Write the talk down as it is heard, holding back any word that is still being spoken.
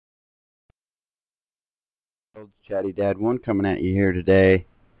Old Chatty Dad 1 coming at you here today.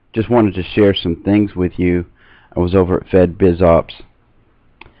 Just wanted to share some things with you. I was over at Fed Biz Ops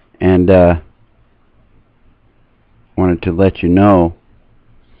and wanted to let you know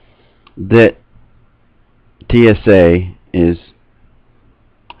that TSA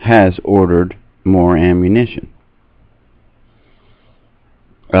has ordered more ammunition.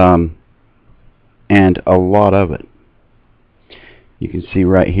 And a lot of it. You can see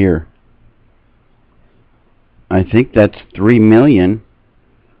right here. I think that's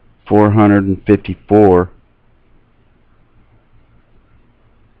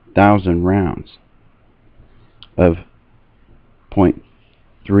 3,454,000 rounds of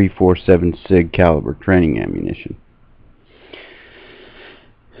 .347 SIG caliber training ammunition.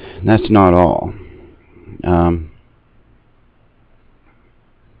 And that's not all.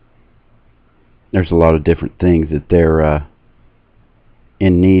 There's a lot of different things that they're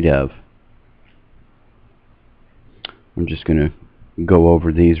in need of. I'm just going to go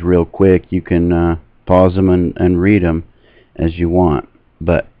over these real quick. You can pause them and read them as you want,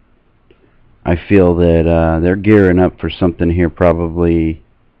 but I feel that they're gearing up for something here. Probably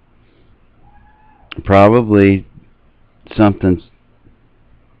something's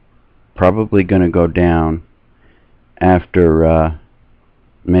probably going to go down after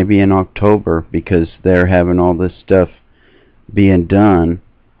maybe in October, because they're having all this stuff being done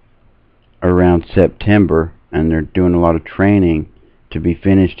around September, and they're doing a lot of training to be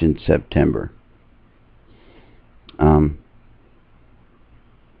finished in September. But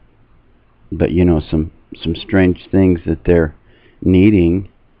you know, some strange things that they're needing.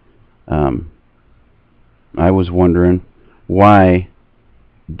 I was wondering why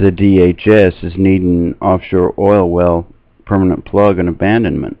the DHS is needing offshore oil well permanent plug and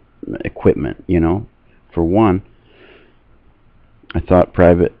abandonment equipment. You know, for one, I thought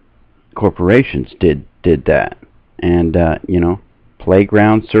private corporations did that. And you know,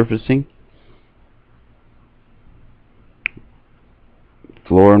 playground surfacing,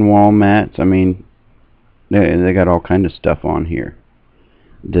 floor and wall mats. I mean, they got all kind of stuff on here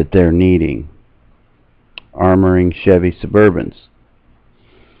that they're needing. Armoring Chevy Suburbans,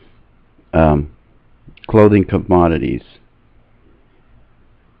 clothing commodities,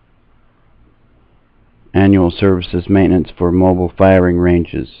 annual services maintenance for mobile firing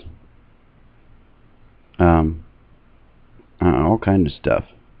ranges, all kinds of stuff.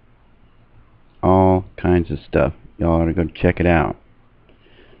 All kinds of stuff. Y'all ought to go check it out.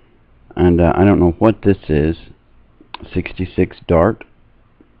 And I don't know what this is. 66 Dart.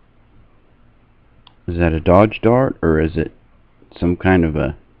 Is that a Dodge Dart, or is it some kind of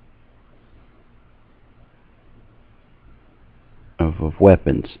of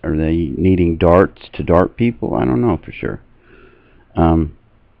weapons? Are they needing darts to dart people? I don't know for sure.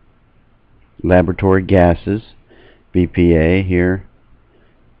 Laboratory gases, BPA here.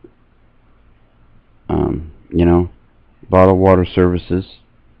 You know, bottled water services.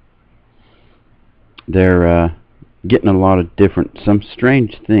 They're getting a lot of different, some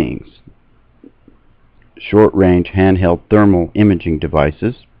strange things. Short-range handheld thermal imaging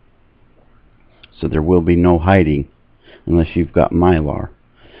devices. So there will be no hiding unless you've got Mylar.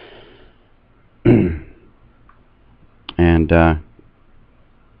 And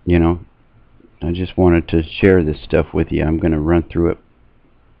you know, I just wanted to share this stuff with you. I'm going to run through it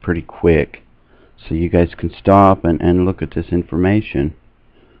pretty quick so you guys can stop and look at this information.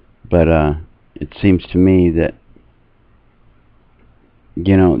 But it seems to me that,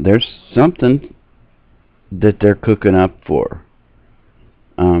 you know, there's something that they're cooking up for.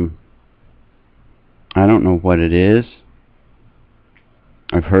 I don't know what it is.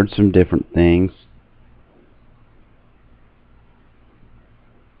 I've heard some different things.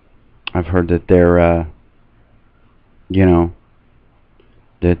 I've heard that they're, you know,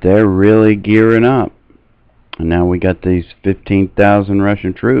 that they're really gearing up. And now we got these 15,000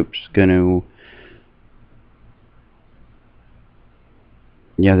 Russian troops gonna...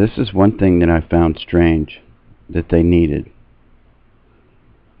 Yeah, this is one thing that I found strange that they needed.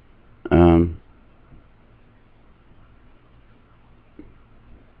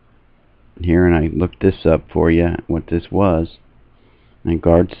 Here, and I looked this up for you, what this was. And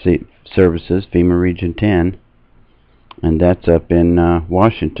Guard Services, FEMA Region 10. And that's up in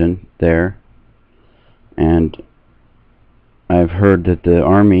Washington there. And I've heard that the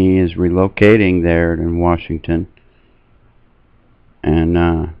Army is relocating there in Washington.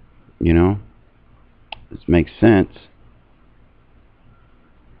 And, you know, this makes sense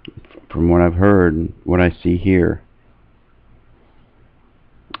from what I've heard and what I see here.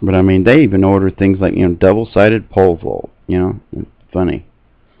 But I mean, they even order things like, you know, double-sided pole vault. You know, it's funny.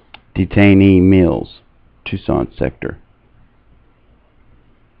 Detainee meals, Tucson sector.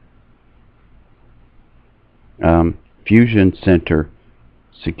 Fusion Center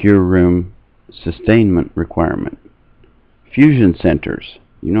secure room sustainment requirement. Fusion centers,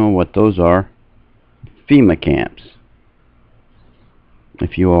 you know what those are? FEMA camps.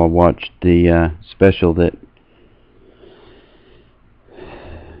 If you all watched the special that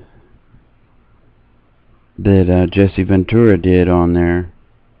Jesse Ventura did on there,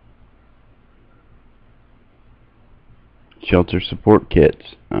 shelter support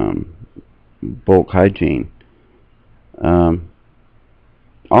kits, bulk hygiene,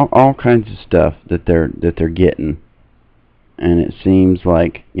 all kinds of stuff that they're getting, and it seems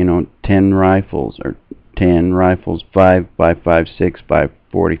like, you know, 10 rifles 5.56 by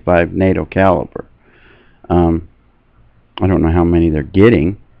 45 NATO caliber. I don't know how many they're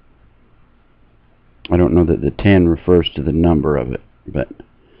getting. I don't know that the 10 refers to the number of it, but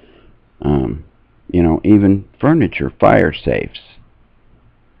you know, even furniture, fire safes.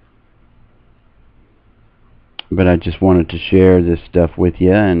 But I just wanted to share this stuff with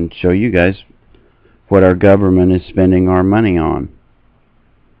you and show you guys what our government is spending our money on.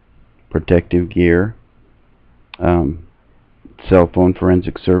 Protective gear, cell phone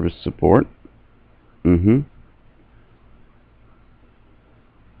forensic service support,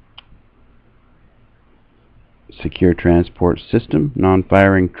 secure transport system,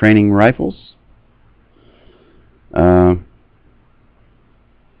 non-firing training rifles,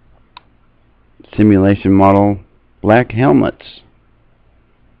 simulation model black helmets.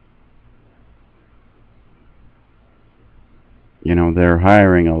 You know, they're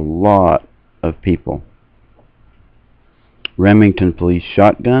hiring a lot of people. Remington police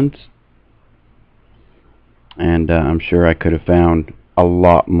shotguns, and I'm sure I could have found a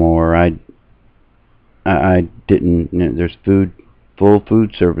lot more. I didn't. You know, there's full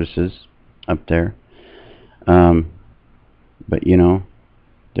food services up there, but you know,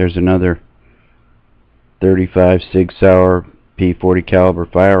 there's another 35 Sig Sauer P40 caliber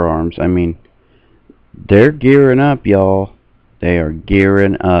firearms. I mean, they're gearing up, y'all. They are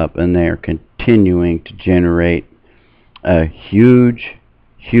gearing up, and they are continuing to generate a huge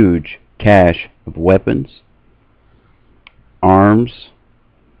cache of weapons, arms,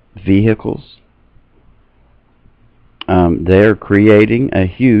 vehicles. They're creating a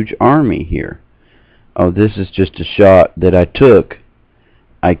huge army here. Oh, this is just a shot that I took.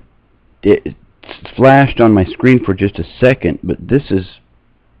 It flashed on my screen for just a second, but this is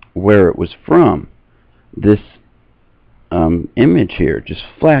where it was from. This image here just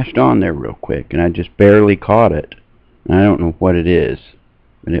flashed on there real quick, and I just barely caught it. And I don't know what it is,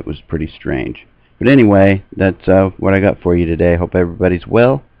 but it was pretty strange. But anyway, that's what I got for you today. Hope everybody's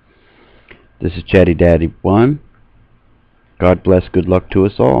well. This is Chatty Daddy 1. God bless, good luck to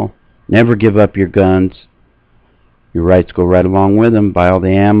us all. Never give up your guns. Your rights go right along with them. Buy all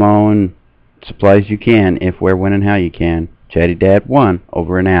the ammo and supplies you can, if, where, when, and how you can. Chatty Dad 1,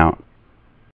 over and out.